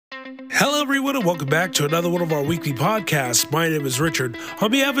Hello, everyone, and welcome back to another one of our weekly podcasts. My name is Richard.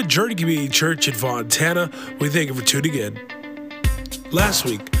 On behalf of Journey Community Church in Fontana, we thank you for tuning in. Last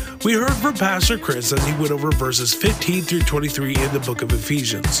week, we heard from Pastor Chris as he went over verses 15 through 23 in the book of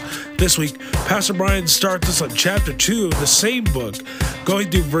Ephesians. This week, Pastor Brian starts us on chapter 2 of the same book, going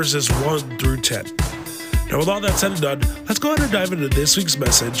through verses 1 through 10. Now, with all that said and done, let's go ahead and dive into this week's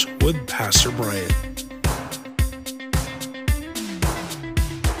message with Pastor Brian.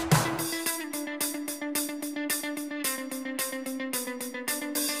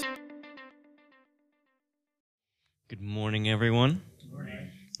 Good morning, everyone. Good morning.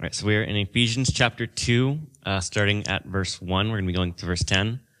 All right, so we are in Ephesians chapter 2, starting at verse 1. We're going to be going to verse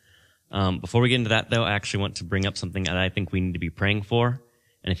 10. Before we get into that, though, I actually want to bring up something that I think we need to be praying for.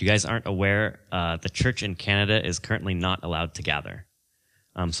 And if you guys aren't aware, the church in Canada is currently not allowed to gather.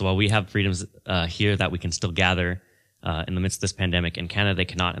 So while we have freedoms here that we can still gather in the midst of this pandemic, in Canada they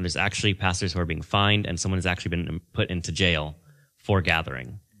cannot. And there's actually pastors who are being fined, and someone has actually been put into jail for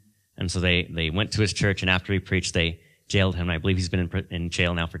gathering. And so they went to his church, and after he preached, they jailed him. I believe he's been in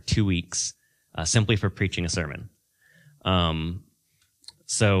jail now for 2 weeks, simply for preaching a sermon.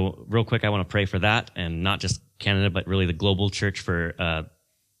 So real quick, I want to pray for that, and not just Canada, but really the global church for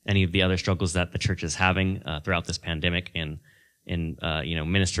any of the other struggles that the church is having throughout this pandemic, and in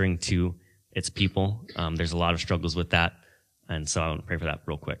ministering to its people. There's a lot of struggles with that, and so I want to pray for that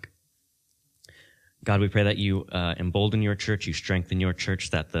real quick. God, we pray that you embolden your church, you strengthen your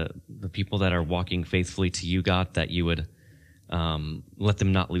church, that the people that are walking faithfully to you, God, that you would let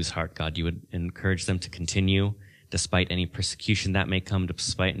them not lose heart, God. You would encourage them to continue despite any persecution that may come,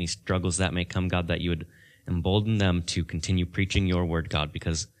 despite any struggles that may come, God, that you would embolden them to continue preaching your word, God,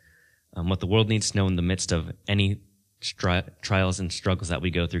 because what the world needs to know in the midst of any trials and struggles that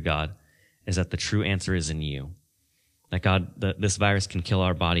we go through, God, is that the true answer is in you. That, God, this virus can kill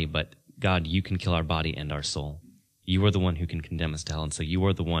our body, but God, you can kill our body and our soul. You are the one who can condemn us to hell, and so you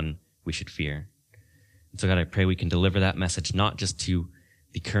are the one we should fear. And so, God, I pray we can deliver that message not just to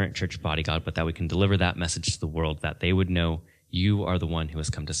the current church body, God, but that we can deliver that message to the world, that they would know you are the one who has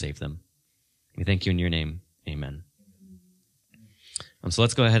come to save them. We thank you in your name. Amen. So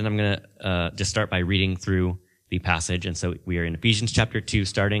let's go ahead, and I'm going to just start by reading through the passage. And so we are in Ephesians chapter 2,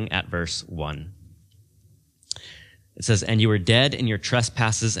 starting at verse 1. It says, "And you were dead in your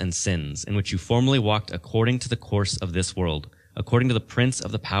trespasses and sins, in which you formerly walked according to the course of this world, according to the prince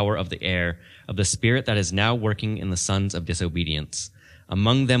of the power of the air, of the spirit that is now working in the sons of disobedience.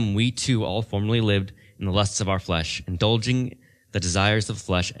 Among them we too all formerly lived in the lusts of our flesh, indulging the desires of the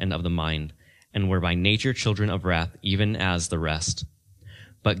flesh and of the mind, and were by nature children of wrath, even as the rest.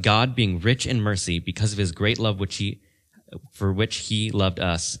 But God, being rich in mercy, because of his great love for which he loved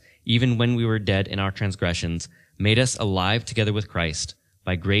us, even when we were dead in our transgressions, made us alive together with Christ.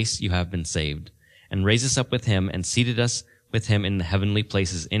 By grace you have been saved, and raised us up with him, and seated us with him in the heavenly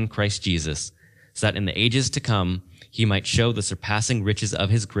places in Christ Jesus, so that in the ages to come he might show the surpassing riches of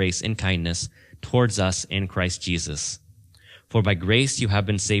his grace and kindness towards us in Christ Jesus. For by grace you have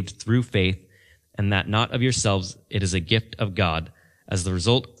been saved through faith, and that not of yourselves, it is a gift of God,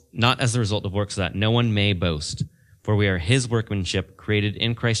 not as the result of works, so that no one may boast. For we are his workmanship, created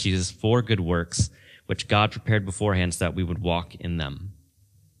in Christ Jesus for good works, which God prepared beforehand so that we would walk in them."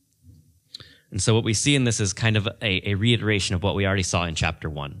 And so what we see in this is kind of a reiteration of what we already saw in chapter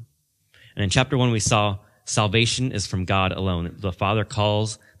 1. And in chapter 1, we saw salvation is from God alone. The Father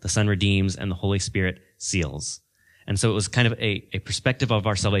calls, the Son redeems, and the Holy Spirit seals. And so it was kind of a perspective of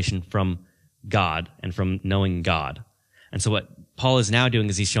our salvation from God and from knowing God. And so what Paul is now doing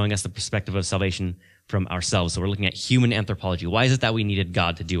is he's showing us the perspective of salvation from ourselves. So we're looking at human anthropology. Why is it that we needed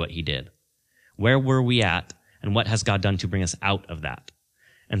God to do what he did? Where were we at, and what has God done to bring us out of that?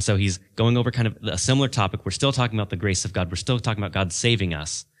 And so he's going over kind of a similar topic. We're still talking about the grace of God. We're still talking about God saving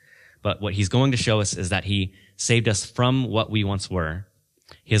us. But what he's going to show us is that he saved us from what we once were.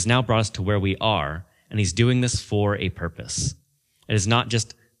 He has now brought us to where we are, and he's doing this for a purpose. It is not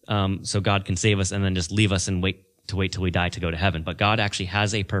just so God can save us and then just leave us and wait till we die to go to heaven. But God actually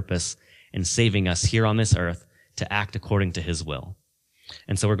has a purpose in saving us here on this earth to act according to his will.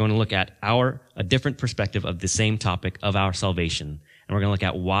 And so we're going to look at a different perspective of the same topic of our salvation. And we're going to look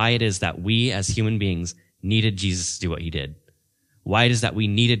at why it is that we as human beings needed Jesus to do what he did. Why it is that we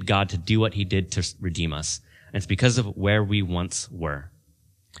needed God to do what he did to redeem us. And it's because of where we once were.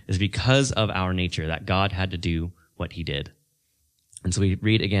 It's because of our nature that God had to do what he did. And so we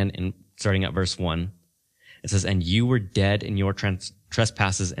read again starting at verse 1. It says, "And you were dead in your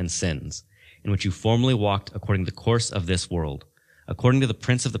trespasses and sins, in which you formerly walked according to the course of this world, according to the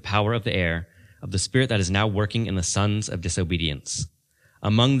prince of the power of the air, of the spirit that is now working in the sons of disobedience,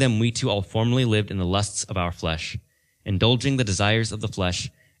 Among them we too all formerly lived in the lusts of our flesh, indulging the desires of the flesh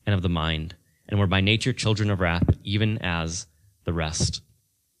and of the mind, and were by nature children of wrath, even as the rest.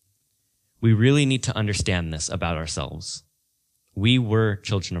 We really need to understand this about ourselves. We were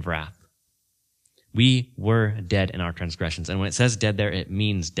children of wrath. We were dead in our transgressions. And when it says dead there, it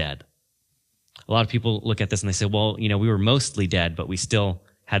means dead. A lot of people look at this and they say, well, we were mostly dead, but we still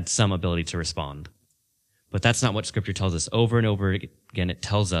had some ability to respond. But that's not what Scripture tells us. Over and over again, it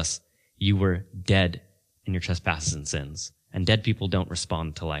tells us you were dead in your trespasses and sins. And dead people don't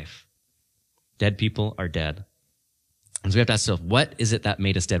respond to life. Dead people are dead. And so we have to ask ourselves, what is it that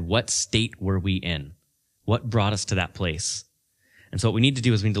made us dead? What state were we in? What brought us to that place? And so what we need to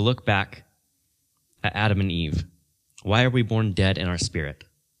do is we need to look back at Adam and Eve. Why are we born dead in our spirit?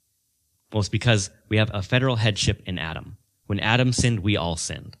 Well, it's because we have a federal headship in Adam. When Adam sinned, we all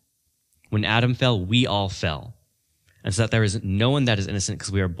sinned. When Adam fell, we all fell. And so that there is no one that is innocent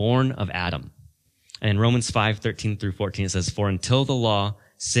because we are born of Adam. And in Romans 5:13 through 14, it says, "For until the law,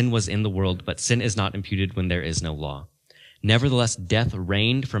 sin was in the world, but sin is not imputed when there is no law. Nevertheless, death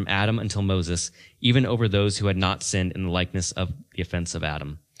reigned from Adam until Moses, even over those who had not sinned in the likeness of the offense of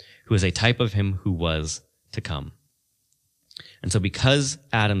Adam, who is a type of him who was to come." And so because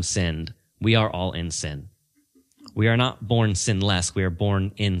Adam sinned, we are all in sin. We are not born sinless, we are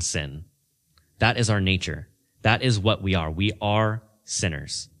born in sin. That is our nature. That is what we are. We are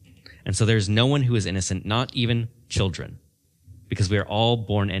sinners. And so there's no one who is innocent, not even children, because we are all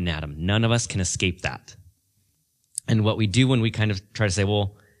born in Adam. None of us can escape that. And what we do when we kind of try to say,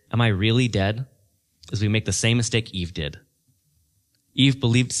 well, am I really dead? Is we make the same mistake Eve did. Eve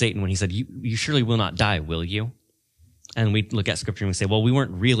believed Satan when he said, you surely will not die, will you? And we look at Scripture and we say, well, we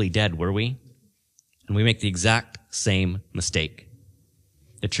weren't really dead, were we? And we make the exact same mistake.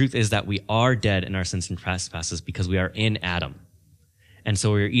 The truth is that we are dead in our sins and trespasses because we are in Adam. And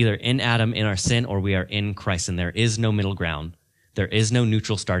so we are either in Adam in our sin or we are in Christ, and there is no middle ground. There is no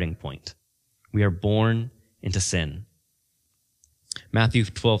neutral starting point. We are born into sin. Matthew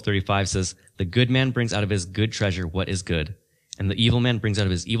 12:35 says, "The good man brings out of his good treasure what is good, and the evil man brings out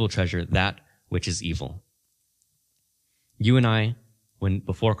of his evil treasure that which is evil." You and I, when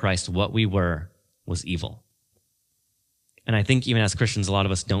before Christ, what we were was evil. And I think even as Christians, a lot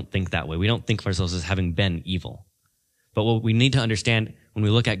of us don't think that way. We don't think of ourselves as having been evil. But what we need to understand when we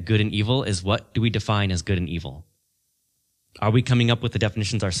look at good and evil is, what do we define as good and evil? Are we coming up with the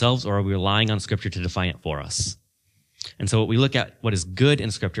definitions ourselves, or are we relying on Scripture to define it for us? And so what we look at, what is good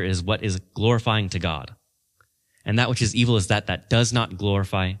in Scripture, is what is glorifying to God. And that which is evil is that does not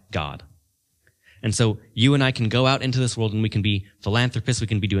glorify God. And so you and I can go out into this world and we can be philanthropists, we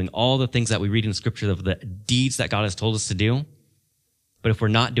can be doing all the things that we read in Scripture, of the deeds that God has told us to do. But if we're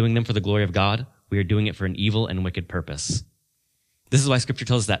not doing them for the glory of God, we are doing it for an evil and wicked purpose. This is why Scripture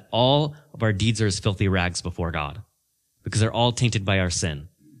tells us that all of our deeds are as filthy rags before God, because they're all tainted by our sin.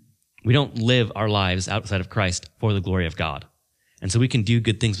 We don't live our lives outside of Christ for the glory of God. And so we can do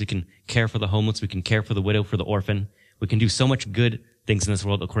good things. We can care for the homeless. We can care for the widow, for the orphan. We can do so much good things in this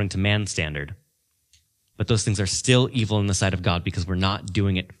world according to man's standard. But those things are still evil in the sight of God because we're not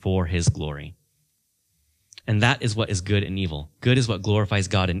doing it for His glory. And that is what is good and evil. Good is what glorifies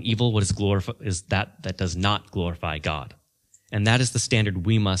God, and evil is that does not glorify God. And that is the standard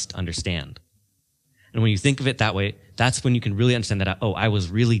we must understand. And when you think of it that way, that's when you can really understand that, I was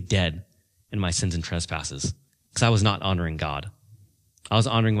really dead in my sins and trespasses because I was not honoring God. I was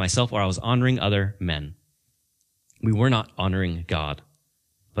honoring myself, or I was honoring other men. We were not honoring God.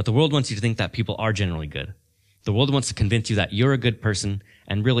 But the world wants you to think that people are generally good. The world wants to convince you that you're a good person,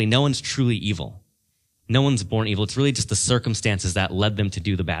 and really no one's truly evil. No one's born evil. It's really just the circumstances that led them to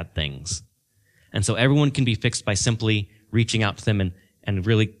do the bad things. And so everyone can be fixed by simply reaching out to them and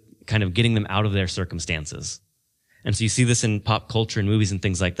really kind of getting them out of their circumstances. And so you see this in pop culture and movies and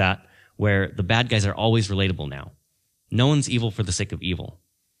things like that, where the bad guys are always relatable now. No one's evil for the sake of evil.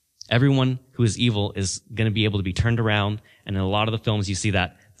 Everyone who is evil is going to be able to be turned around, and in a lot of the films you see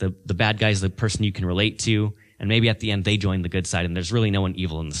that the bad guy is the person you can relate to, and maybe at the end they join the good side, and there's really no one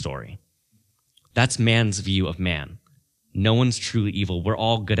evil in the story. That's man's view of man. No one's truly evil. We're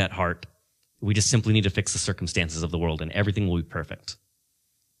all good at heart. We just simply need to fix the circumstances of the world, and everything will be perfect.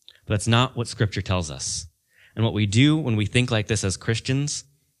 But that's not what Scripture tells us. And what we do when we think like this as Christians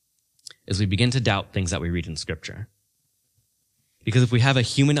is we begin to doubt things that we read in Scripture. Because if we have a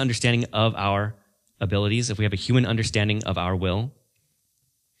human understanding of our abilities, if we have a human understanding of our will,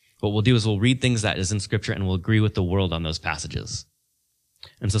 what we'll do is we'll read things that is in Scripture and we'll agree with the world on those passages.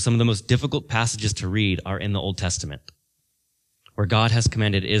 And so some of the most difficult passages to read are in the Old Testament, where God has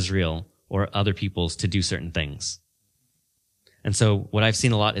commanded Israel or other peoples to do certain things. And so what I've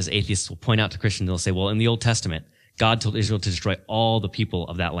seen a lot is atheists will point out to Christians, they'll say, well, in the Old Testament, God told Israel to destroy all the people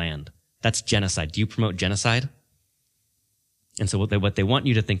of that land. That's genocide. Do you promote genocide? And so what they want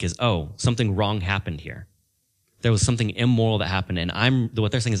you to think is, oh, something wrong happened here. There was something immoral that happened, and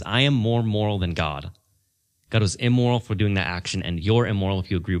what they're saying is, I am more moral than God. God was immoral for doing that action, and you're immoral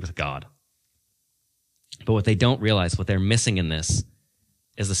if you agree with God. But what they don't realize, what they're missing in this,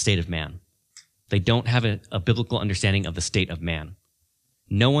 is the state of man. They don't have a biblical understanding of the state of man.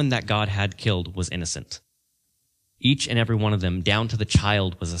 No one that God had killed was innocent. Each and every one of them, down to the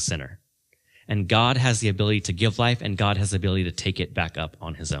child, was a sinner. And God has the ability to give life, and God has the ability to take it back up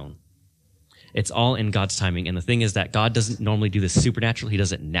on his own. It's all in God's timing. And the thing is that God doesn't normally do this supernaturally. He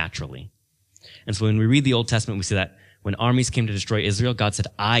does it naturally. And so when we read the Old Testament, we see that when armies came to destroy Israel, God said,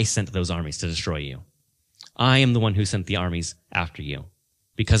 I sent those armies to destroy you. I am the one who sent the armies after you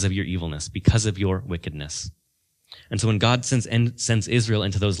because of your evilness, because of your wickedness. And so when God sends Israel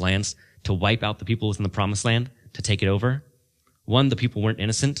into those lands to wipe out the people within the promised land, to take it over, one, the people weren't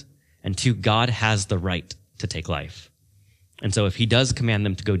innocent, and two, God has the right to take life. And so if he does command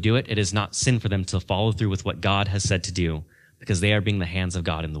them to go do it, it is not sin for them to follow through with what God has said to do, because they are being the hands of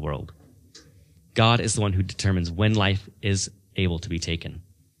God in the world. God is the one who determines when life is able to be taken.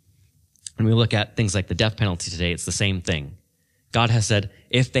 When we look at things like the death penalty today, it's the same thing. God has said,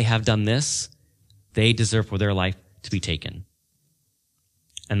 if they have done this, they deserve for their life to be taken.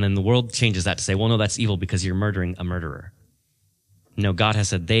 And then the world changes that to say, well, no, that's evil because you're murdering a murderer. No, God has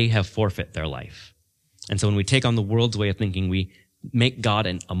said they have forfeit their life. And so when we take on the world's way of thinking, we make God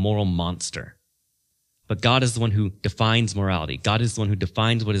a moral monster. But God is the one who defines morality. God is the one who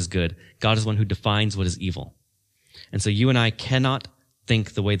defines what is good. God is the one who defines what is evil. And so you and I cannot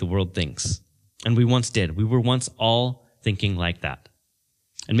think the way the world thinks. And we once did. We were once all thinking like that.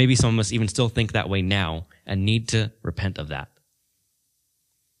 And maybe some of us even still think that way now and need to repent of that.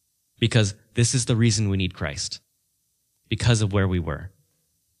 Because this is the reason we need Christ. Because of where we were.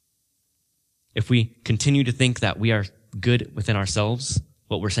 If we continue to think that we are good within ourselves,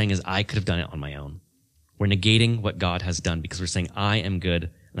 what we're saying is, I could have done it on my own. We're negating what God has done because we're saying, I am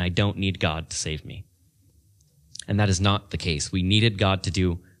good and I don't need God to save me. And that is not the case. We needed God to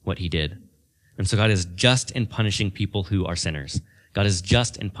do what he did. And so God is just in punishing people who are sinners. God is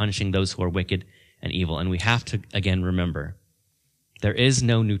just in punishing those who are wicked and evil. And we have to, again, remember, there is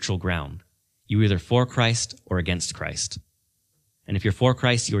no neutral ground. You're either for Christ or against Christ. And if you're for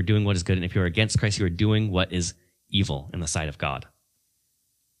Christ, you are doing what is good. And if you're against Christ, you are doing what is evil in the sight of God.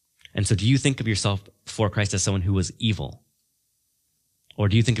 And so do you think of yourself for Christ as someone who was evil? Or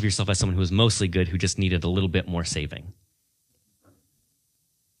do you think of yourself as someone who was mostly good, who just needed a little bit more saving?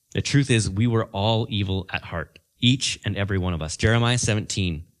 The truth is, we were all evil at heart, each and every one of us. Jeremiah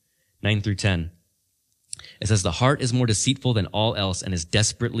 17, 9 through 10. It says, the heart is more deceitful than all else and is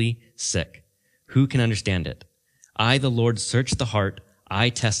desperately sick. Who can understand it? I, the Lord, search the heart. I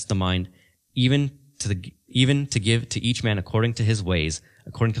test the mind, even to give to each man according to his ways,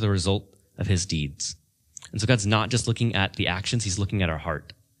 according to the result of his deeds. And so God's not just looking at the actions, he's looking at our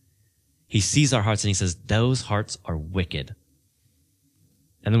heart. He sees our hearts and he says, those hearts are wicked.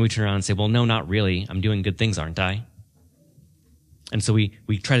 And then we turn around and say, well, no, not really. I'm doing good things, aren't I? And so we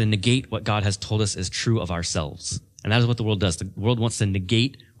try to negate what God has told us is true of ourselves. And that is what the world does. The world wants to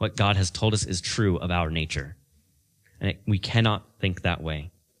negate what God has told us is true of our nature. And we cannot think that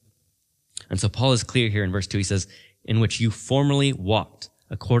way. And so Paul is clear here in verse 2. He says, in which you formerly walked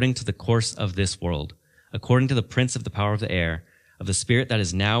according to the course of this world, according to the prince of the power of the air, of the spirit that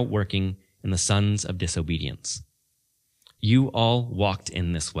is now working in the sons of disobedience. You all walked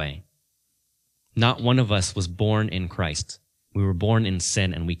in this way. Not one of us was born in Christ. We were born in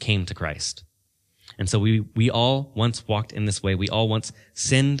sin and we came to Christ. And so we all once walked in this way. We all once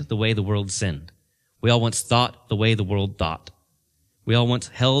sinned the way the world sinned. We all once thought the way the world thought. We all once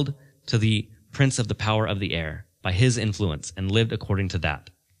held to the prince of the power of the air by his influence and lived according to that.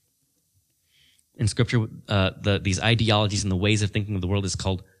 In Scripture, these ideologies and the ways of thinking of the world is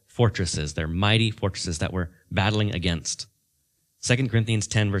called fortresses. They're mighty fortresses that we're battling against. 2 Corinthians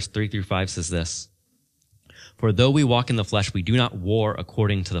 10, verse 3 through 5 says this, for though we walk in the flesh, we do not war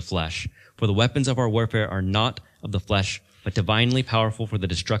according to the flesh. For the weapons of our warfare are not of the flesh, but divinely powerful for the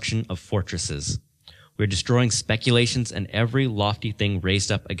destruction of fortresses. We are destroying speculations and every lofty thing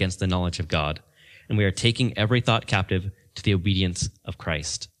raised up against the knowledge of God. And we are taking every thought captive to the obedience of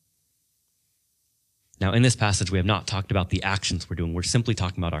Christ. Now, in this passage, we have not talked about the actions we're doing. We're simply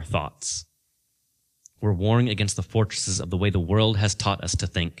talking about our thoughts. We're warring against the fortresses of the way the world has taught us to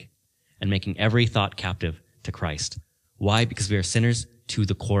think and making every thought captive to Christ. Why? Because we are sinners to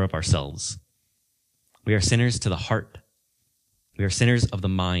the core of ourselves. We are sinners to the heart. We are sinners of the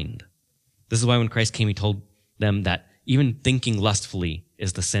mind. This is why when Christ came, he told them that even thinking lustfully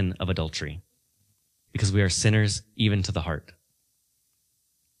is the sin of adultery, because we are sinners even to the heart.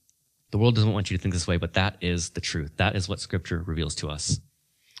 The world doesn't want you to think this way, but that is the truth. That is what Scripture reveals to us.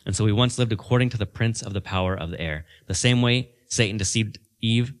 And so we once lived according to the prince of the power of the air. The same way Satan deceived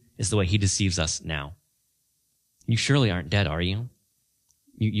Eve is the way he deceives us now. You surely aren't dead, are you?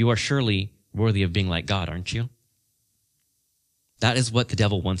 You are surely worthy of being like God, aren't you? That is what the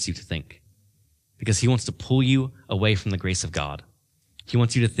devil wants you to think, because he wants to pull you away from the grace of God. He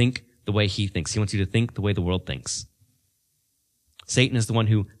wants you to think the way he thinks. He wants you to think the way the world thinks. Satan is the one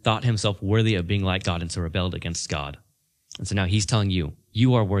who thought himself worthy of being like God and so rebelled against God. And so now he's telling you,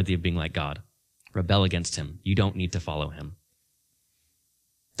 you are worthy of being like God. Rebel against him. You don't need to follow him.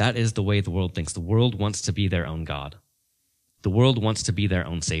 That is the way the world thinks. The world wants to be their own God. The world wants to be their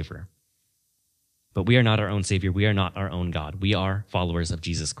own savior. But we are not our own savior. We are not our own God. We are followers of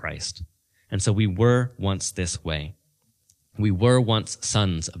Jesus Christ. And so we were once this way. We were once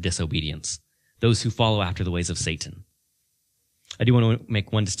sons of disobedience, those who follow after the ways of Satan. I do want to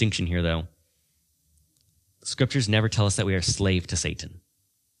make one distinction here, though. Scriptures never tell us that we are slave to Satan.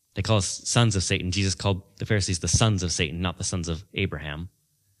 They call us sons of Satan. Jesus called the Pharisees the sons of Satan, not the sons of Abraham.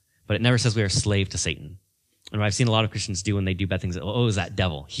 But it never says we are slave to Satan. And what I've seen a lot of Christians do when they do bad things, oh, is that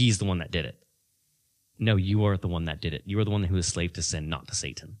devil? He's the one that did it. No, you are the one that did it. You are the one who is slave to sin, not to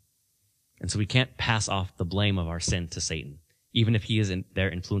Satan. And so we can't pass off the blame of our sin to Satan, even if he is there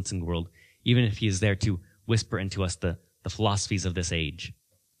influencing the world, even if he is there to whisper into us the philosophies of this age.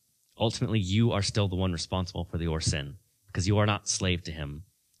 Ultimately, you are still the one responsible for your sin, because you are not slave to him.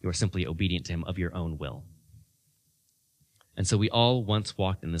 You are simply obedient to him of your own will. And so we all once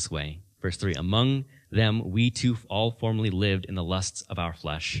walked in this way. Verse 3, among them we too all formerly lived in the lusts of our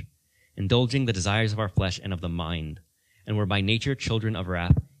flesh, indulging the desires of our flesh and of the mind, and were by nature children of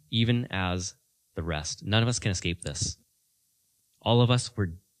wrath, even as the rest. None of us can escape this. All of us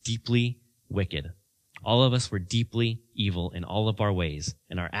were deeply wicked. All of us were deeply evil in all of our ways,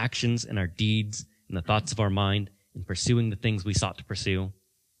 in our actions, in our deeds, in the thoughts of our mind, in pursuing the things we sought to pursue.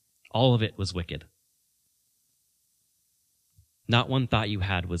 All of it was wicked. Not one thought you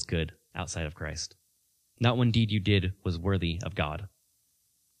had was good outside of Christ. Not one deed you did was worthy of God.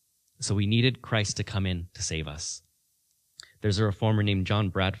 So we needed Christ to come in to save us. There's a reformer named John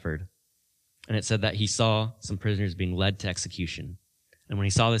Bradford, and it said that he saw some prisoners being led to execution. And when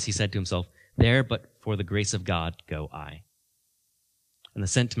he saw this, he said to himself, there, but for the grace of God, go I. And the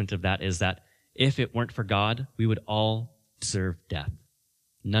sentiment of that is that if it weren't for God, we would all deserve death.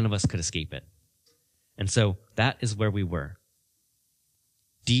 None of us could escape it. And so that is where we were.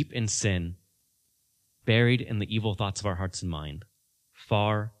 Deep in sin, buried in the evil thoughts of our hearts and mind,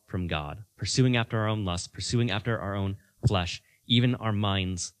 far from God, pursuing after our own lusts, pursuing after our own flesh. Even our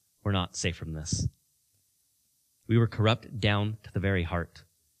minds were not safe from this. We were corrupt down to the very heart,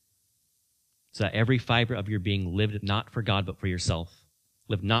 so that every fiber of your being lived not for God but for yourself,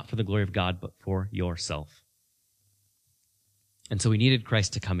 lived not for the glory of God but for yourself. And so we needed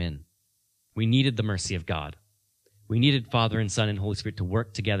Christ to come in. We needed the mercy of God. We needed Father and Son and Holy Spirit to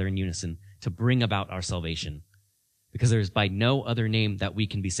work together in unison to bring about our salvation, because there is by no other name that we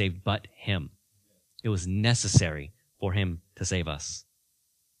can be saved but him. It was necessary for him to save us.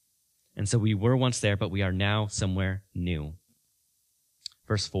 And so we were once there, but we are now somewhere new.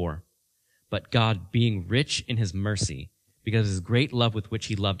 Verse 4, but God, being rich in his mercy, because of his great love with which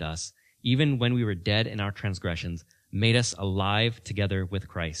he loved us, even when we were dead in our transgressions, made us alive together with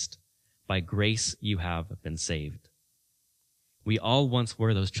Christ. By grace you have been saved. We all once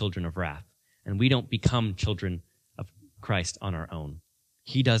were those children of wrath, and we don't become children of Christ on our own.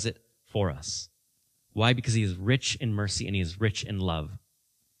 He does it for us. Why? Because he is rich in mercy and he is rich in love.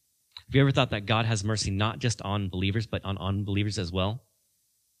 Have you ever thought that God has mercy not just on believers, but on unbelievers as well?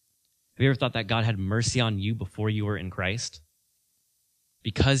 Have you ever thought that God had mercy on you before you were in Christ?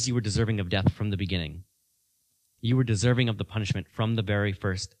 Because you were deserving of death from the beginning. You were deserving of the punishment from the very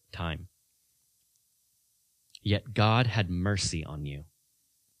first time. Yet God had mercy on you,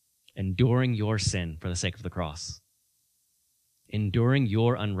 enduring your sin for the sake of the cross, enduring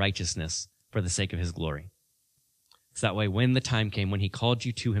your unrighteousness for the sake of his glory. So that way, when the time came, when he called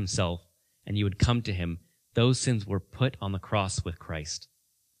you to himself and you would come to him, those sins were put on the cross with Christ.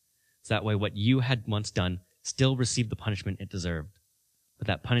 So that way, what you had once done still received the punishment it deserved. But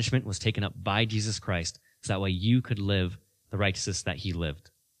that punishment was taken up by Jesus Christ, so that way you could live the righteousness that he lived.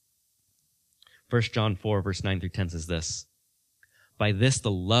 1 John 4, verse 9 through 10 says this, by this the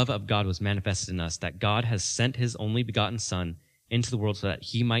love of God was manifested in us, that God has sent his only begotten Son into the world so that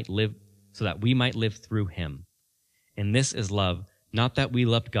we might live through him. And this is love, not that we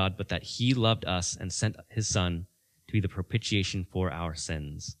loved God, but that he loved us and sent his Son to be the propitiation for our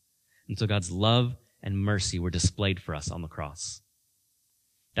sins. And so God's love and mercy were displayed for us on the cross.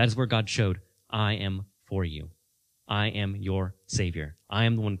 That is where God showed, I am for you. I am your Savior. I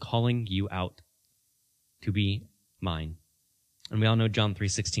am the one calling you out to be mine. And we all know John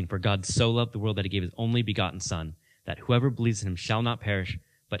 3:16, for God so loved the world that he gave his only begotten Son, that whoever believes in him shall not perish,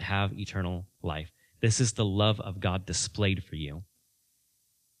 but have eternal life. This is the love of God displayed for you.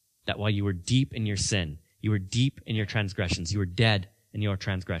 That while you were deep in your sin, you were deep in your transgressions, you were dead in your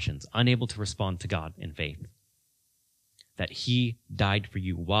transgressions, unable to respond to God in faith, that he died for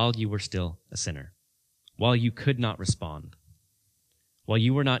you while you were still a sinner, while you could not respond, while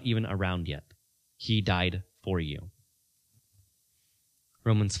you were not even around yet. He died for you.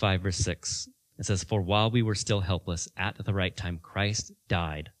 Romans 5 verse 6, it says, for while we were still helpless, at the right time, Christ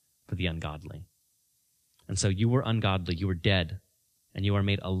died for the ungodly. And so you were ungodly, you were dead, and you are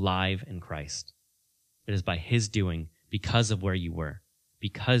made alive in Christ. It is by his doing, because of where you were,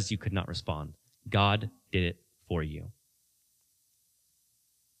 because you could not respond. God did it for you.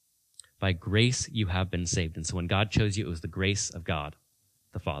 By grace you have been saved. And so when God chose you, it was the grace of God,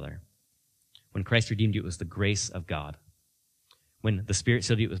 the Father. When Christ redeemed you, it was the grace of God. When the Spirit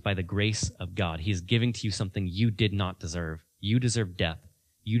sealed you, it was by the grace of God. He is giving to you something you did not deserve. You deserved death.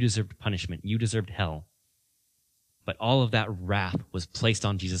 You deserved punishment. You deserved hell. But all of that wrath was placed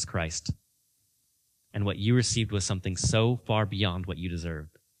on Jesus Christ. And what you received was something so far beyond what you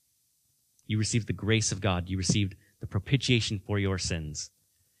deserved. You received the grace of God. You received the propitiation for your sins.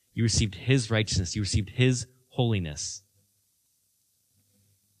 You received his righteousness. You received his holiness.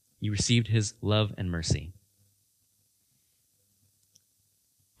 You received his love and mercy.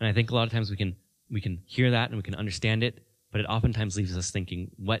 And I think a lot of times we can hear that and we can understand it, but it oftentimes leaves us thinking,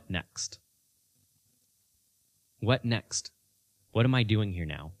 what next? What next? What am I doing here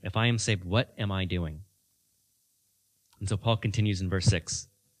now? If I am saved, what am I doing? And so Paul continues in verse 6.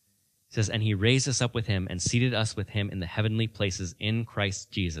 He says, and he raised us up with him and seated us with him in the heavenly places in Christ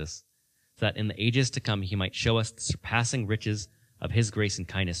Jesus, so that in the ages to come he might show us the surpassing riches of his grace and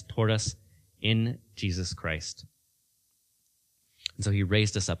kindness toward us in Jesus Christ. And so he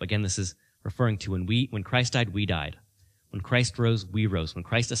raised us up. Again, this is referring to when Christ died, we died. When Christ rose, we rose. When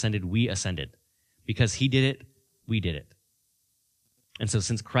Christ ascended, we ascended. Because he did it, we did it. And so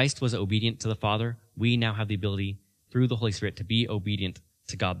since Christ was obedient to the Father, we now have the ability through the Holy Spirit to be obedient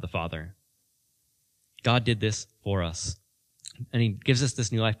to God the Father. God did this for us. And he gives us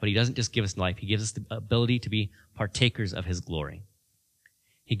this new life, but he doesn't just give us life. He gives us the ability to be partakers of his glory.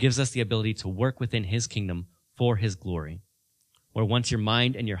 He gives us the ability to work within his kingdom for his glory. Where once your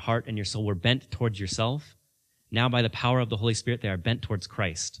mind and your heart and your soul were bent towards yourself, now by the power of the Holy Spirit, they are bent towards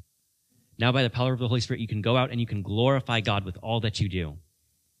Christ. Now by the power of the Holy Spirit, you can go out and you can glorify God with all that you do.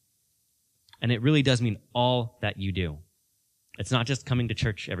 And it really does mean all that you do. It's not just coming to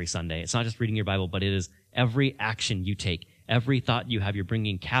church every Sunday. It's not just reading your Bible, but it is every action you take, every thought you have, you're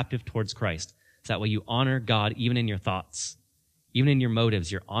bringing captive towards Christ. So that way you honor God even in your thoughts, even in your motives,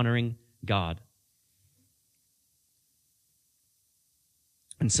 you're honoring God.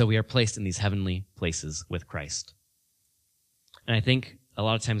 And so we are placed in these heavenly places with Christ. And I think a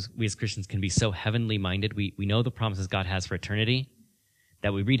lot of times we as Christians can be so heavenly minded. We know the promises God has for eternity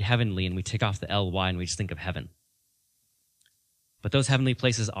that we read heavenly and we take off the L-Y and we just think of heaven. But those heavenly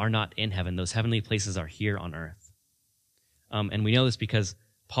places are not in heaven. Those heavenly places are here on earth. And we know this because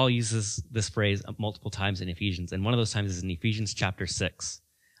Paul uses this phrase multiple times in Ephesians. And one of those times is in Ephesians chapter 6.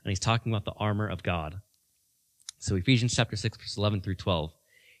 And he's talking about the armor of God. So Ephesians chapter 6, verse 11 through 12.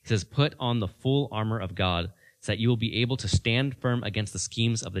 He says, put on the full armor of God so that you will be able to stand firm against the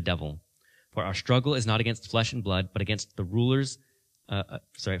schemes of the devil. For our struggle is not against flesh and blood, but against the rulers,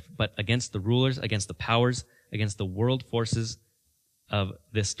 against the powers, against the world forces of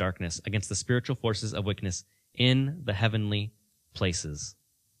this darkness, against the spiritual forces of wickedness in the heavenly places.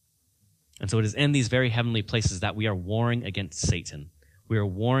 And so it is in these very heavenly places that we are warring against Satan. We are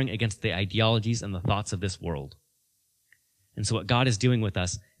warring against the ideologies and the thoughts of this world. And so what God is doing with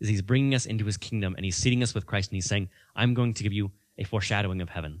us is he's bringing us into his kingdom and he's seating us with Christ and he's saying, I'm going to give you a foreshadowing of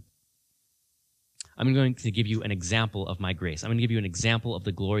heaven. I'm going to give you an example of my grace. I'm going to give you an example of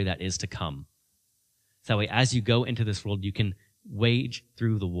the glory that is to come. So that way, as you go into this world, you can wage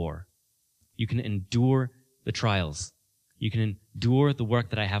through the war. You can endure the trials. You can endure the work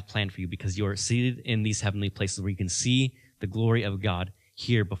that I have planned for you because you are seated in these heavenly places where you can see the glory of God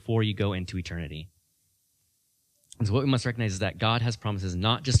here before you go into eternity. And so what we must recognize is that God has promises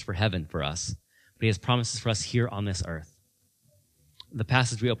not just for heaven for us, but he has promises for us here on this earth. The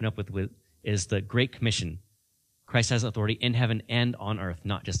passage we open up with is the Great Commission. Christ has authority in heaven and on earth,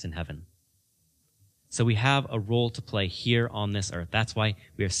 not just in heaven. So we have a role to play here on this earth. That's why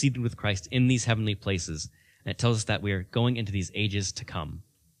we are seated with Christ in these heavenly places. And it tells us that we are going into these ages to come.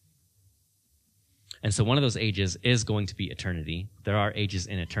 And so one of those ages is going to be eternity. There are ages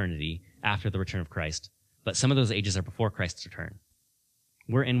in eternity after the return of Christ. But some of those ages are before Christ's return.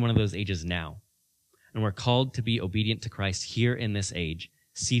 We're in one of those ages now. And we're called to be obedient to Christ here in this age,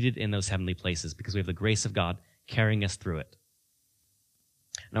 seated in those heavenly places, because we have the grace of God carrying us through it.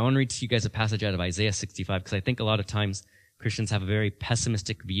 And I want to read to you guys a passage out of Isaiah 65, because I think a lot of times Christians have a very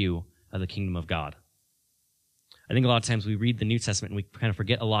pessimistic view of the kingdom of God. I think a lot of times we read the New Testament and we kind of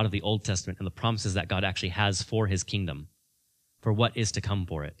forget a lot of the Old Testament and the promises that God actually has for his kingdom, for what is to come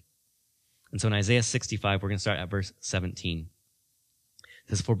for it. And so in Isaiah 65, we're going to start at verse 17. It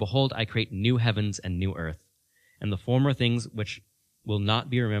says, "For behold, I create new heavens and new earth, and the former things which will not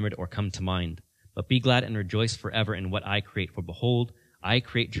be remembered or come to mind. But be glad and rejoice forever in what I create. For behold, I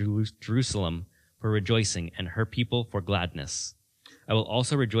create Jerusalem for rejoicing, and her people for gladness. I will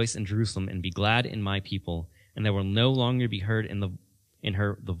also rejoice in Jerusalem and be glad in my people, and there will no longer be heard in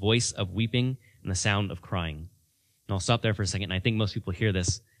her the voice of weeping and the sound of crying." And I'll stop there for a second. And I think most people hear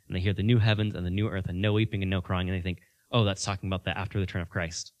this, and they hear the new heavens and the new earth and no weeping and no crying, and they think, oh, that's talking about the after the return of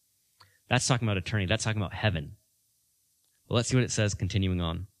Christ. That's talking about eternity. That's talking about heaven. Well, let's see what it says continuing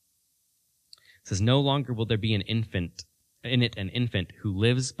on. It says, "No longer will there be an infant who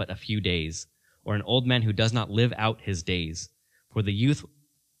lives but a few days, or an old man who does not live out his days. For the youth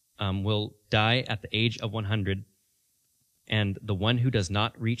will die at the age of 100, and the one who does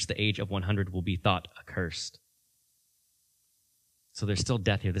not reach the age of 100 will be thought accursed." So there's still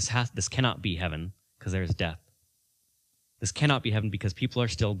death here. This cannot be heaven, because there is death. This cannot be heaven because people are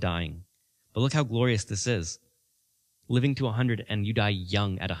still dying. But look how glorious this is. Living to 100 and you die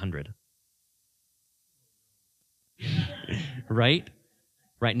young at 100. Right?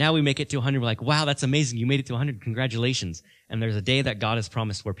 Right now we make it to 100. We're like, wow, that's amazing. You made it to 100. Congratulations. And there's a day that God has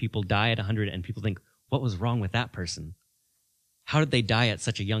promised where people die at 100 and people think, what was wrong with that person? How did they die at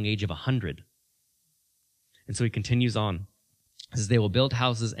such a young age of 100? And so he continues on. He says, "They will build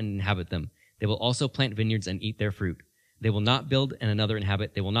houses and inhabit them. They will also plant vineyards and eat their fruit. They will not build and another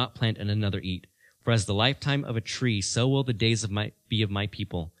inhabit. They will not plant and another eat. For as the lifetime of a tree, so will the days of my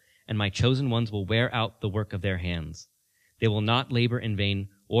people, and my chosen ones will wear out the work of their hands. They will not labor in vain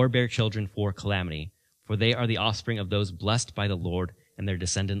or bear children for calamity, for they are the offspring of those blessed by the Lord, and their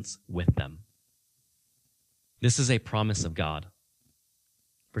descendants with them." This is a promise of God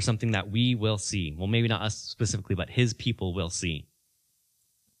for something that we will see. Well, maybe not us specifically, but his people will see.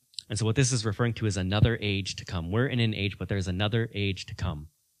 And so what this is referring to is another age to come. We're in an age, but there's another age to come.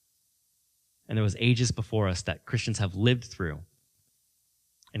 And there was ages before us that Christians have lived through.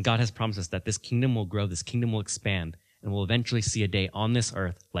 And God has promised us that this kingdom will grow, this kingdom will expand, and we'll eventually see a day on this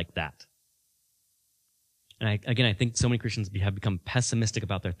earth like that. And I think so many Christians have become pessimistic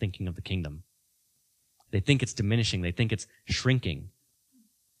about their thinking of the kingdom. They think it's diminishing. They think it's shrinking.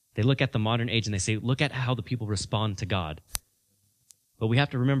 They look at the modern age and they say, look at how the people respond to God. But we have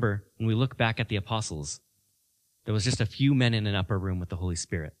to remember, when we look back at the apostles, there was just a few men in an upper room with the Holy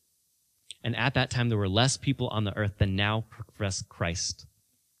Spirit. And at that time, there were less people on the earth than now profess Christ.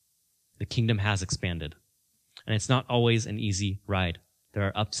 The kingdom has expanded. And it's not always an easy ride. There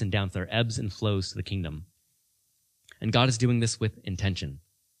are ups and downs. There are ebbs and flows to the kingdom. And God is doing this with intention.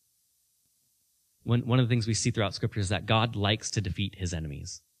 One of the things we see throughout Scripture is that God likes to defeat his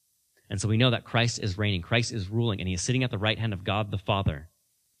enemies. And so we know that Christ is reigning, Christ is ruling, and he is sitting at the right hand of God the Father.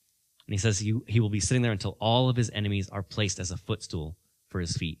 And he says he will be sitting there until all of his enemies are placed as a footstool for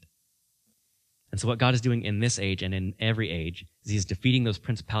his feet. And so what God is doing in this age and in every age is he is defeating those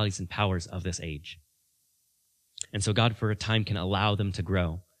principalities and powers of this age. And so God for a time can allow them to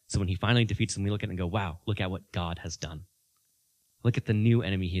grow. So when he finally defeats them, we look at it and go, wow, look at what God has done. Look at the new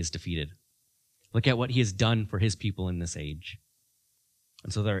enemy he has defeated. Look at what he has done for his people in this age.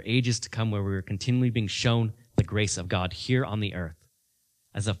 And so there are ages to come where we're continually being shown the grace of God here on the earth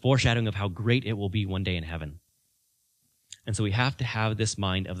as a foreshadowing of how great it will be one day in heaven. And so we have to have this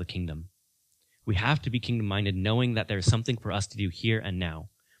mind of the kingdom. We have to be kingdom-minded, knowing that there's something for us to do here and now.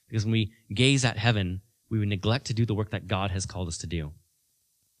 Because when we gaze at heaven, we would neglect to do the work that God has called us to do.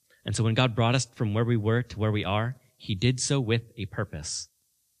 And so when God brought us from where we were to where we are, he did so with a purpose.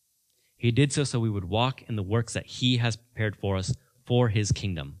 He did so we would walk in the works that he has prepared for us for his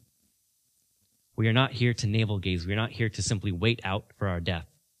kingdom. We are not here to navel gaze. We are not here to simply wait out for our death.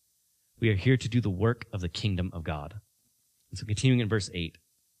 We are here to do the work of the kingdom of God. And so continuing in verse 8,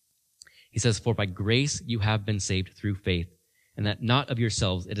 he says, "For by grace you have been saved through faith, and that not of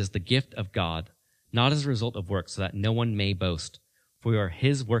yourselves, it is the gift of God, not as a result of works, so that no one may boast. For we are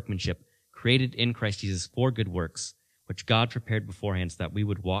his workmanship, created in Christ Jesus for good works, which God prepared beforehand so that we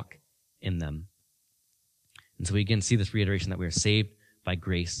would walk in them. And so we again see this reiteration that we are saved by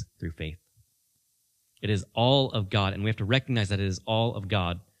grace through faith. It is all of God, and we have to recognize that it is all of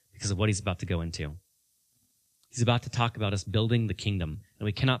God because of what he's about to go into. He's about to talk about us building the kingdom, and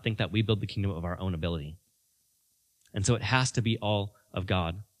we cannot think that we build the kingdom of our own ability. And so it has to be all of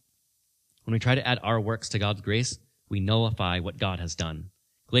God. When we try to add our works to God's grace, we nullify what God has done.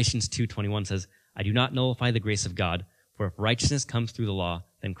 Galatians 2:21 says, I do not nullify the grace of God, for if righteousness comes through the law,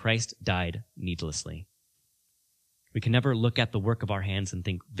 then Christ died needlessly. We can never look at the work of our hands and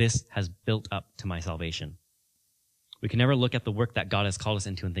think, this has built up to my salvation. We can never look at the work that God has called us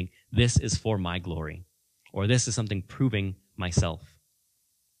into and think, this is for my glory, or this is something proving myself.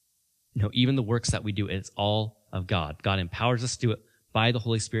 No, even the works that we do, it's all of God. God empowers us to do it by the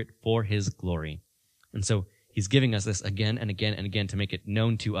Holy Spirit for his glory. And so he's giving us this again and again and again to make it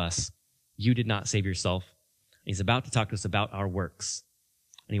known to us. You did not save yourself. He's about to talk to us about our works.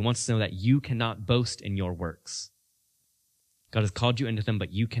 And he wants to know that you cannot boast in your works. God has called you into them,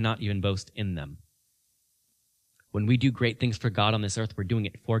 but you cannot even boast in them. When we do great things for God on this earth, we're doing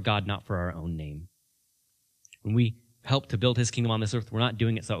it for God, not for our own name. When we help to build his kingdom on this earth, we're not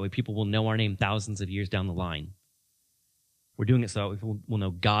doing it so that way people will know our name thousands of years down the line. We're doing it so that we will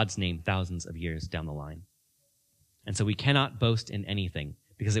know God's name thousands of years down the line. And so we cannot boast in anything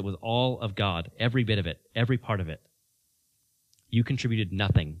because it was all of God, every bit of it, every part of it. You contributed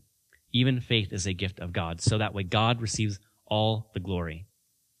nothing. Even faith is a gift of God, so that way God receives all the glory.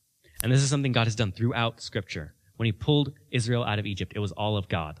 And this is something God has done throughout Scripture. When he pulled Israel out of Egypt, it was all of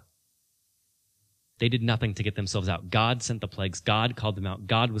God. They did nothing to get themselves out. God sent the plagues. God called them out.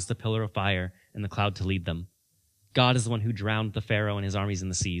 God was the pillar of fire and the cloud to lead them. God is the one who drowned the Pharaoh and his armies in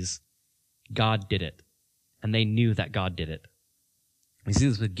the seas. God did it. And they knew that God did it. We see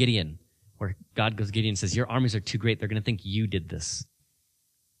this with Gideon, where God goes to Gideon and says, your armies are too great. They're going to think you did this.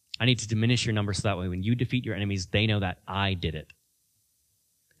 I need to diminish your numbers so that way when you defeat your enemies, they know that I did it.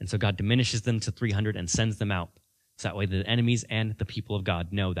 And so God diminishes them to 300 and sends them out. So that way the enemies and the people of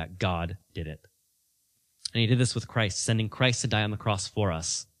God know that God did it. And he did this with Christ, sending Christ to die on the cross for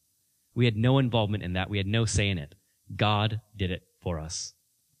us. We had no involvement in that. We had no say in it. God did it for us.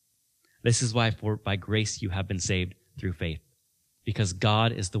 This is why by grace you have been saved through faith, because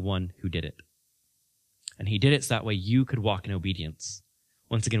God is the one who did it. And he did it so that way you could walk in obedience.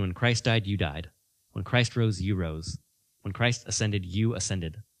 Once again, when Christ died, you died. When Christ rose, you rose. When Christ ascended, you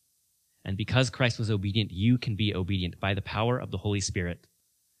ascended. And because Christ was obedient, you can be obedient by the power of the Holy Spirit.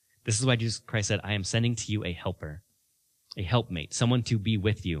 This is why Jesus Christ said, I am sending to you a helper, a helpmate, someone to be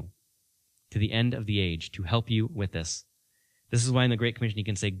with you to the end of the age, to help you with this. This is why in the Great Commission he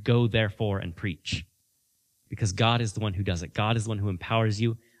can say, go therefore and preach. Because God is the one who does it. God is the one who empowers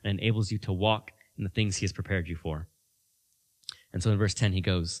you and enables you to walk in the things he has prepared you for. And so in verse 10 he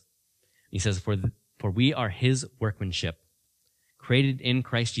goes, he says, For we are his workmanship, created in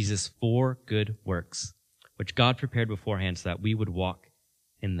Christ Jesus for good works, which God prepared beforehand so that we would walk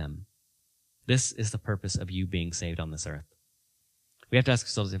in them. This is the purpose of you being saved on this earth. We have to ask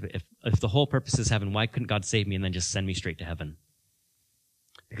ourselves, if the whole purpose is heaven, why couldn't God save me and then just send me straight to heaven?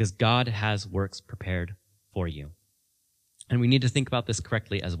 Because God has works prepared for you. And we need to think about this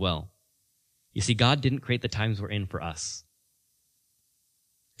correctly as well. You see, God didn't create the times we're in for us.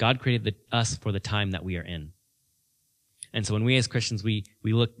 God created us for the time that we are in. And so when we as Christians, we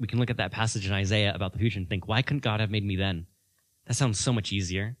can look at that passage in Isaiah about the future and think, why couldn't God have made me then? That sounds so much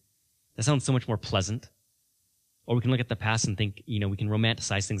easier. That sounds so much more pleasant. Or we can look at the past and think, we can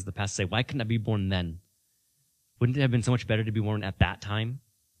romanticize things of the past and say, why couldn't I be born then? Wouldn't it have been so much better to be born at that time?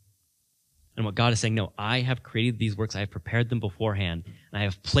 And what God is saying, no, I have created these works. I have prepared them beforehand. And I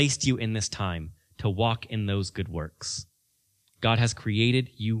have placed you in this time to walk in those good works. God has created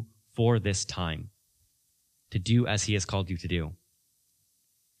you for this time to do as he has called you to do.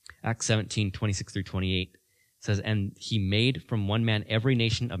 Acts 17, 26 through 28 says, And he made from one man every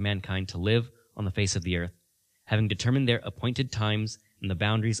nation of mankind to live on the face of the earth, having determined their appointed times and the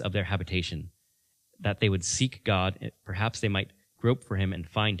boundaries of their habitation, that they would seek God, perhaps they might grope for him and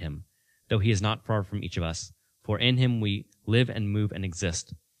find him, though he is not far from each of us. For in him we live and move and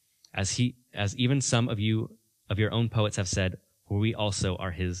exist, as even some of your own poets have said, for we also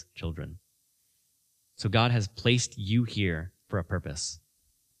are his children. So God has placed you here for a purpose.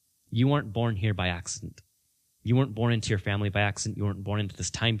 You weren't born here by accident. You weren't born into your family by accident. You weren't born into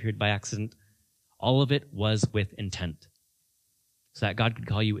this time period by accident. All of it was with intent, so that God could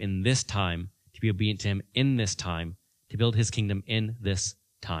call you in this time to be obedient to him in this time, to build his kingdom in this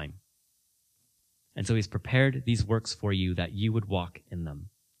time. And so he's prepared these works for you that you would walk in them.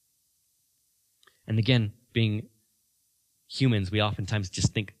 And again, being humans, we oftentimes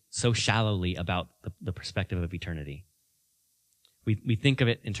just think so shallowly about the perspective of eternity. We think of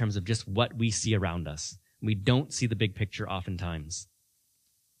it in terms of just what we see around us. We don't see the big picture oftentimes.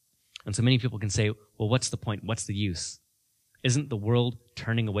 And so many people can say, well, what's the point? What's the use? Isn't the world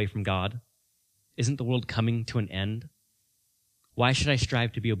turning away from God? Isn't the world coming to an end? Why should I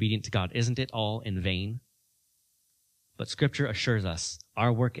strive to be obedient to God? Isn't it all in vain? But Scripture assures us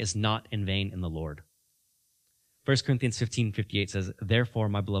our work is not in vain in the Lord. 1 Corinthians 15:58 says, "Therefore,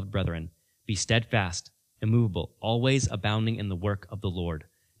 my beloved brethren, be steadfast, immovable, always abounding in the work of the Lord,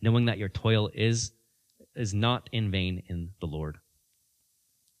 knowing that your toil is not in vain in the Lord."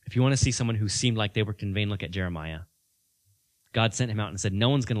 If you want to see someone who seemed like they worked in vain, look at Jeremiah. God sent him out and said, no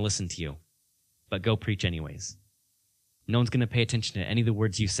one's going to listen to you, but go preach anyways. No one's going to pay attention to any of the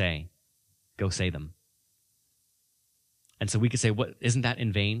words you say. Go say them. And so we could say, what, isn't that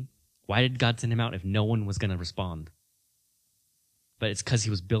in vain? Why did God send him out if no one was going to respond? But it's because he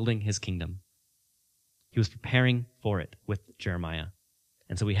was building his kingdom. He was preparing for it with Jeremiah.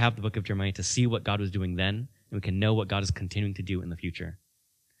 And so we have the book of Jeremiah to see what God was doing then, and we can know what God is continuing to do in the future.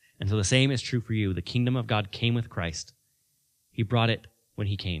 And so the same is true for you. The kingdom of God came with Christ. He brought it when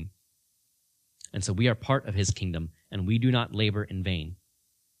he came. And so we are part of his kingdom, and we do not labor in vain.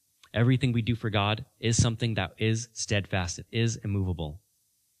 Everything we do for God is something that is steadfast. It is immovable.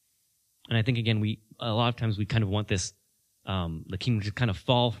 And I think, again, a lot of times we kind of want this, the kingdom to kind of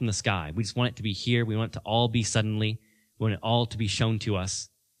fall from the sky. We just want it to be here. We want it to all be suddenly. We want it all to be shown to us.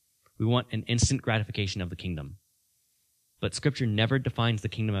 We want an instant gratification of the kingdom. But Scripture never defines the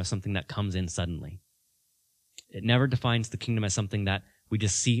kingdom as something that comes in suddenly. It never defines the kingdom as something that we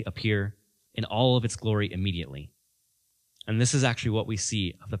just see appear in all of its glory immediately. And this is actually what we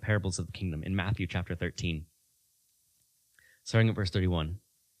see of the parables of the kingdom in Matthew chapter 13. Starting at verse 31.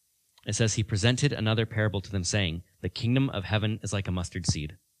 It says, "He presented another parable to them, saying, the kingdom of heaven is like a mustard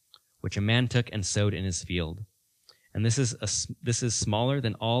seed, which a man took and sowed in his field. And this is smaller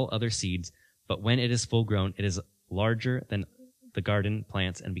than all other seeds, but when it is full grown, it is larger than the garden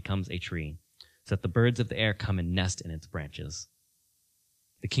plants and becomes a tree, so that the birds of the air come and nest in its branches."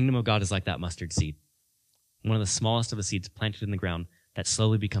 The kingdom of God is like that mustard seed, one of the smallest of the seeds planted in the ground that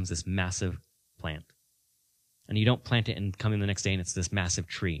slowly becomes this massive plant. And you don't plant it and come in the next day and it's this massive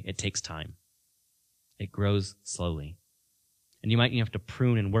tree. It takes time. It grows slowly. And you might have to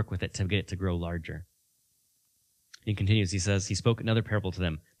prune and work with it to get it to grow larger. He continues, he says, "He spoke another parable to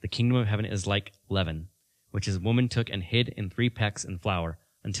them. The kingdom of heaven is like leaven, which his woman took and hid in 3 pecks in flour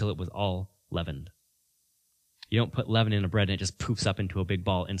until it was all leavened." You don't put leaven in a bread and it just poofs up into a big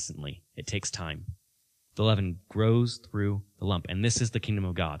ball instantly. It takes time. The leaven grows through the lump, and this is the kingdom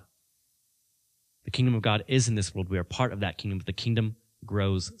of God. The kingdom of God is in this world. We are part of that kingdom, but the kingdom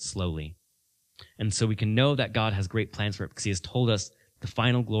grows slowly. And so we can know that God has great plans for it because he has told us the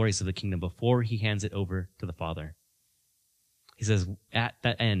final glories of the kingdom before he hands it over to the Father. He says, at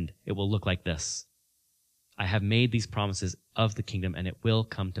that end, it will look like this. I have made these promises of the kingdom, and it will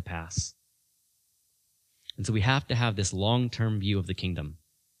come to pass. And so we have to have this long-term view of the kingdom.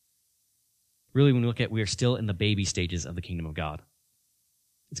 Really, when we look at it, we are still in the baby stages of the kingdom of God.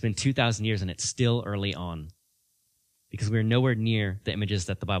 It's been 2,000 years, and it's still early on because we are nowhere near the images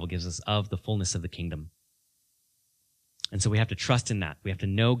that the Bible gives us of the fullness of the kingdom. And so we have to trust in that. We have to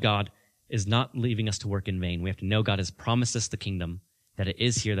know God is not leaving us to work in vain. We have to know God has promised us the kingdom, that it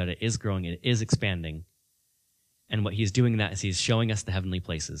is here, that it is growing, it is expanding. And what he's doing in that is he's showing us the heavenly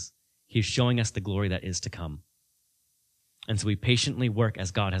places. He's showing us the glory that is to come. And so we patiently work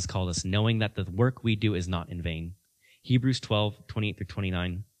as God has called us, knowing that the work we do is not in vain. Hebrews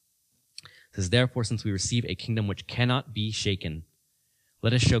 12:28-29 says, "Therefore, since we receive a kingdom which cannot be shaken,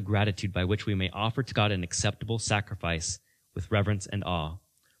 let us show gratitude by which we may offer to God an acceptable sacrifice with reverence and awe,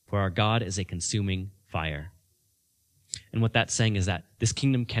 for our God is a consuming fire." And what that's saying is that this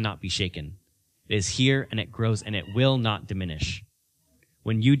kingdom cannot be shaken. It is here and it grows and it will not diminish.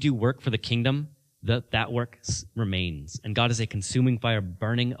 When you do work for the kingdom, that work remains. And God is a consuming fire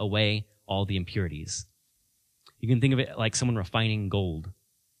burning away all the impurities. You can think of it like someone refining gold.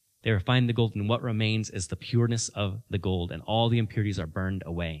 They refine the gold, and what remains is the pureness of the gold, and all the impurities are burned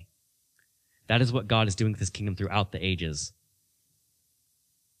away. That is what God is doing with his kingdom throughout the ages.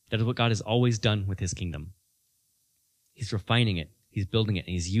 That is what God has always done with his kingdom. He's refining it, he's building it,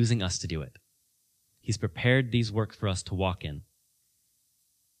 and he's using us to do it. He's prepared these works for us to walk in.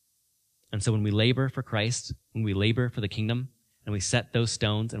 And so when we labor for Christ, when we labor for the kingdom, and we set those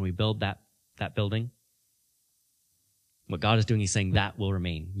stones and we build that building, what God is doing, he's saying that will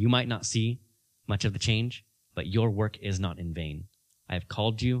remain. You might not see much of the change, but your work is not in vain. I have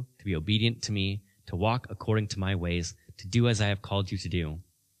called you to be obedient to me, to walk according to my ways, to do as I have called you to do.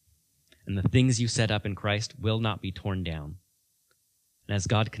 And the things you set up in Christ will not be torn down. And as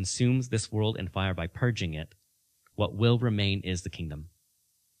God consumes this world in fire by purging it, what will remain is the kingdom.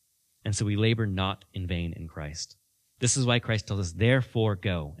 And so we labor not in vain in Christ. This is why Christ tells us, therefore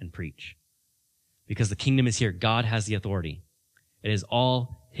go and preach. Because the kingdom is here. God has the authority. It is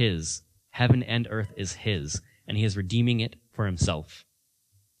all his. Heaven and earth is his, and he is redeeming it for himself.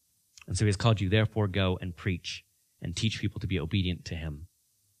 And so he has called you, therefore go and preach and teach people to be obedient to him.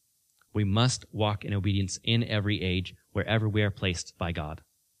 We must walk in obedience in every age, wherever we are placed by God.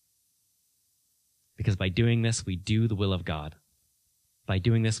 Because by doing this, we do the will of God. By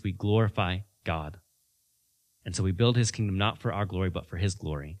doing this, we glorify God. And so we build his kingdom not for our glory, but for his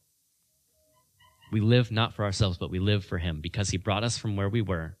glory. We live not for ourselves, but we live for him, because he brought us from where we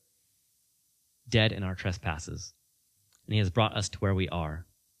were, dead in our trespasses. And he has brought us to where we are,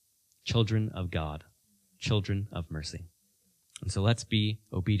 children of God, children of mercy. And so let's be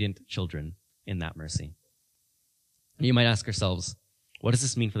obedient children in that mercy. And you might ask yourselves, what does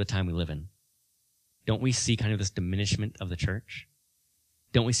this mean for the time we live in? Don't we see kind of this diminishment of the church?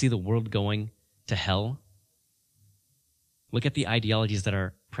 Don't we see the world going to hell? Look at the ideologies that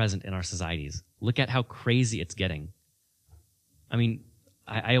are present in our societies. Look at how crazy it's getting. I mean,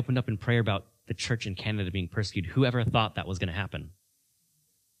 I opened up in prayer about the church in Canada being persecuted. Whoever thought that was going to happen?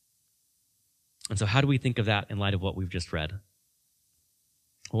 And so how do we think of that in light of what we've just read?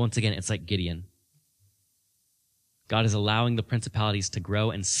 Well, once again, it's like Gideon. God is allowing the principalities to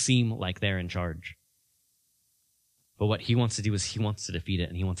grow and seem like they're in charge. But what he wants to do is he wants to defeat it,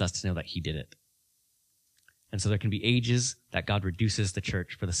 and he wants us to know that he did it. And so there can be ages that God reduces the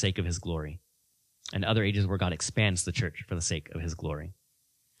church for the sake of his glory, and other ages where God expands the church for the sake of his glory.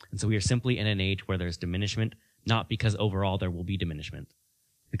 And so we are simply in an age where there's diminishment, not because overall there will be diminishment,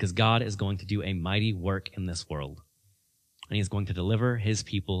 because God is going to do a mighty work in this world. And he is going to deliver his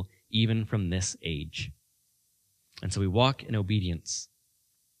people even from this age. And so we walk in obedience.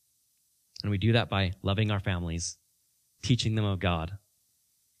 And we do that by loving our families, teaching them of God,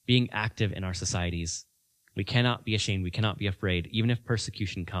 being active in our societies. We cannot be ashamed. We cannot be afraid. Even if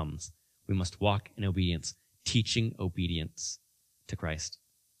persecution comes, we must walk in obedience, teaching obedience to Christ,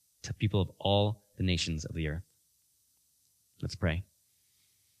 to people of all the nations of the earth. Let's pray.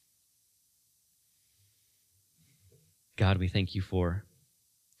 God, we thank you for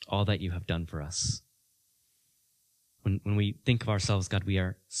all that you have done for us. When we think of ourselves, God, we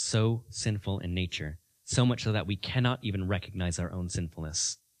are so sinful in nature, so much so that we cannot even recognize our own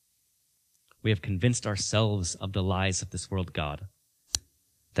sinfulness. We have convinced ourselves of the lies of this world, God,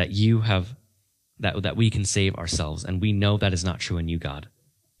 that that we can save ourselves, and we know that is not true in you, God.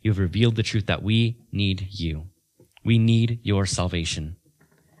 You have revealed the truth that we need you. We need your salvation.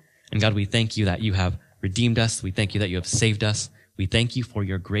 And God, we thank you that you have redeemed us. We thank you that you have saved us. We thank you for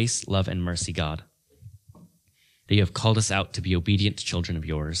your grace, love, and mercy, God, that you have called us out to be obedient children of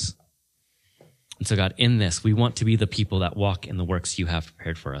yours. And so, God, in this, we want to be the people that walk in the works you have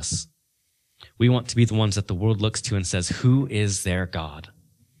prepared for us. We want to be the ones that the world looks to and says, who is their God?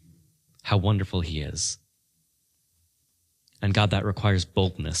 How wonderful he is. And God, that requires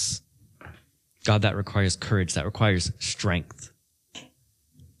boldness. God, that requires courage. That requires strength.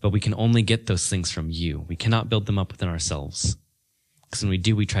 But we can only get those things from you. We cannot build them up within ourselves. Because when we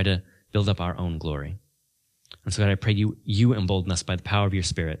do, we try to build up our own glory. And so God, I pray you embolden us by the power of your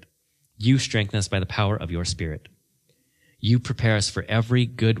Spirit. You strengthen us by the power of your Spirit. You prepare us for every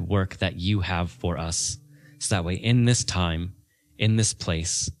good work that you have for us. So that way, in this time, in this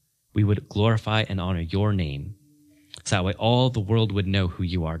place, we would glorify and honor your name. So that way, all the world would know who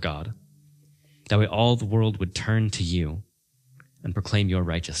you are, God. That way, all the world would turn to you and proclaim your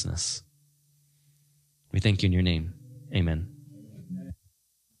righteousness. We thank you in your name. Amen.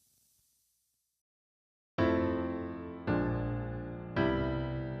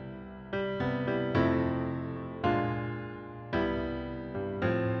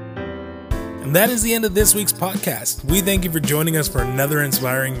 And that is the end of this week's podcast. We thank you for joining us for another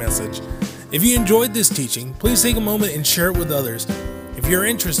inspiring message. If you enjoyed this teaching, please take a moment and share it with others. If you're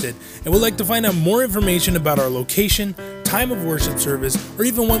interested and would like to find out more information about our location, time of worship service, or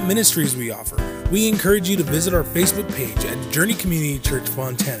even what ministries we offer, we encourage you to visit our Facebook page at Journey Community Church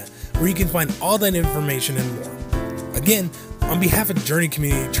Fontana, where you can find all that information and more. Again, on behalf of Journey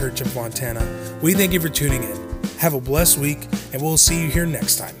Community Church in Fontana, we thank you for tuning in. Have a blessed week, and we'll see you here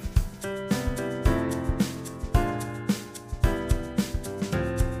next time.